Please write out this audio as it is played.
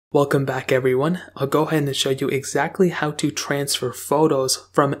Welcome back everyone. I'll go ahead and show you exactly how to transfer photos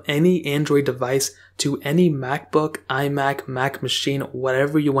from any Android device to any MacBook, iMac, Mac machine,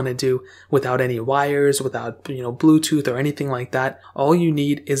 whatever you want to do without any wires, without Bluetooth or anything like that. All you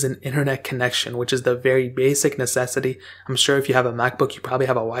need is an internet connection, which is the very basic necessity. I'm sure if you have a MacBook, you probably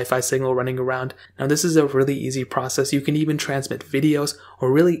have a Wi-Fi signal running around. Now this is a really easy process. You can even transmit videos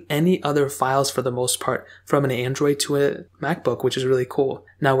or really any other files for the most part from an Android to a MacBook, which is really cool.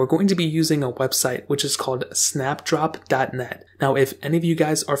 Now we're going to be using a website which is called snapdrop.net. Now if any of you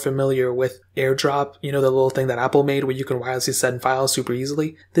guys are familiar with AirDrop, the little thing that Apple made where you can wirelessly send files super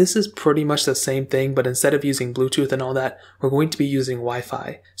easily, this is pretty much the same thing, but instead of using Bluetooth and all that, we're going to be using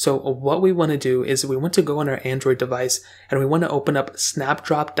Wi-Fi. So what we want to do is we want to go on our Android device and we want to open up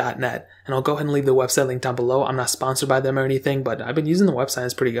snapdrop.net, and I'll go ahead and leave the website link down below. I'm not sponsored by them or anything, but I've been using the website.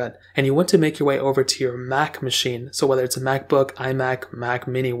 It's pretty good. And you want to make your way over to your Mac machine. So whether it's a MacBook, iMac, Mac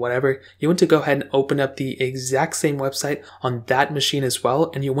Mini, whatever, you want to go ahead and open up the exact same website on that machine as well,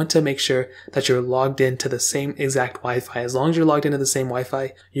 and you want to make sure that you're logged into the same exact Wi-Fi. As long as you're logged into the same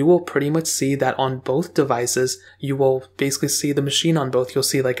Wi-Fi, you will pretty much see that on both devices. You will basically see the machine on both. You'll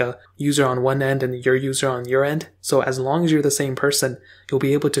see like a user on one end and your user on your end. So as long as you're the same person, you'll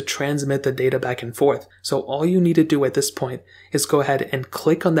be able to transmit the data back and forth. So all you need to do at this point is go ahead and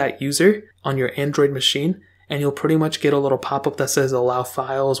click on that user on your Android machine, and you'll pretty much get a little pop-up that says allow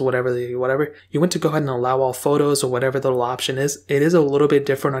files, whatever. You want to go ahead and allow all photos or whatever the little option is. It is a little bit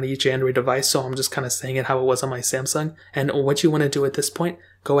different on each Android device, so I'm just kind of saying it how it was on my Samsung. And what you want to do at this point,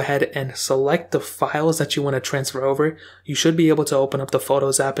 go ahead and select the files that you want to transfer over. You should be able to open up the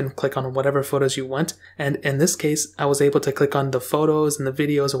Photos app and click on whatever photos you want. And in this case, I was able to click on the photos and the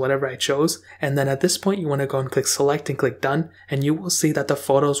videos or whatever I chose. And then at this point, you want to go and click select and click done. And you will see that the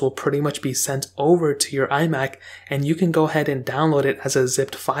photos will pretty much be sent over to your iMac, and you can go ahead and download it as a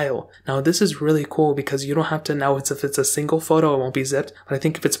zipped file. Now this is really cool because you don't have to know if it's a single photo, it won't be zipped. But I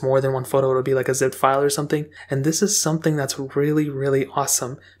think if it's more than one photo, it'll be like a zipped file or something. And this is something that's really, really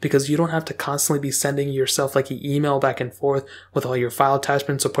awesome, because you don't have to constantly be sending yourself like an email back and forth with all your file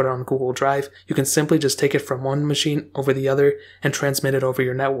attachments or put it on Google Drive. You can simply just take it from one machine over the other and transmit it over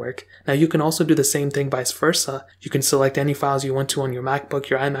your network. Now you can also do the same thing vice versa. You can select any files you want to on your MacBook,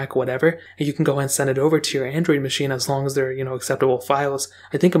 your iMac, whatever, and you can go ahead and send it over to your Android machine as long as they're, acceptable files.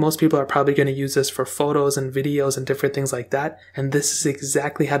 I think most people are probably going to use this for photos and videos and different things like that, and this is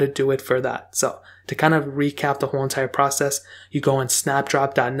exactly how to do it for that. So to kind of recap the whole entire process, you go on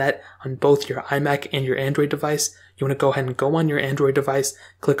snapdrop.net on both your iMac and your Android device. You want to go ahead and go on your Android device,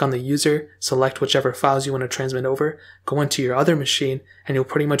 click on the user, select whichever files you want to transmit over, go into your other machine, and you'll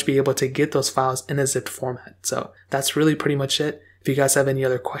pretty much be able to get those files in a zipped format. So that's really pretty much it. If you guys have any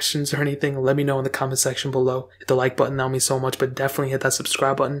other questions or anything, let me know in the comment section below. Hit the like button, that would mean so much, but definitely hit that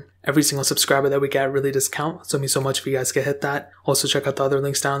subscribe button. Every single subscriber that we get really does count, so it means so much if you guys can hit that. Also check out the other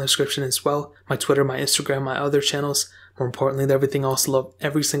links down in the description as well. My Twitter, my Instagram, my other channels. More importantly than everything else, love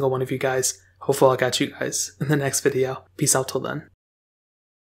every single one of you guys. Hopefully I'll catch you guys in the next video. Peace out till then.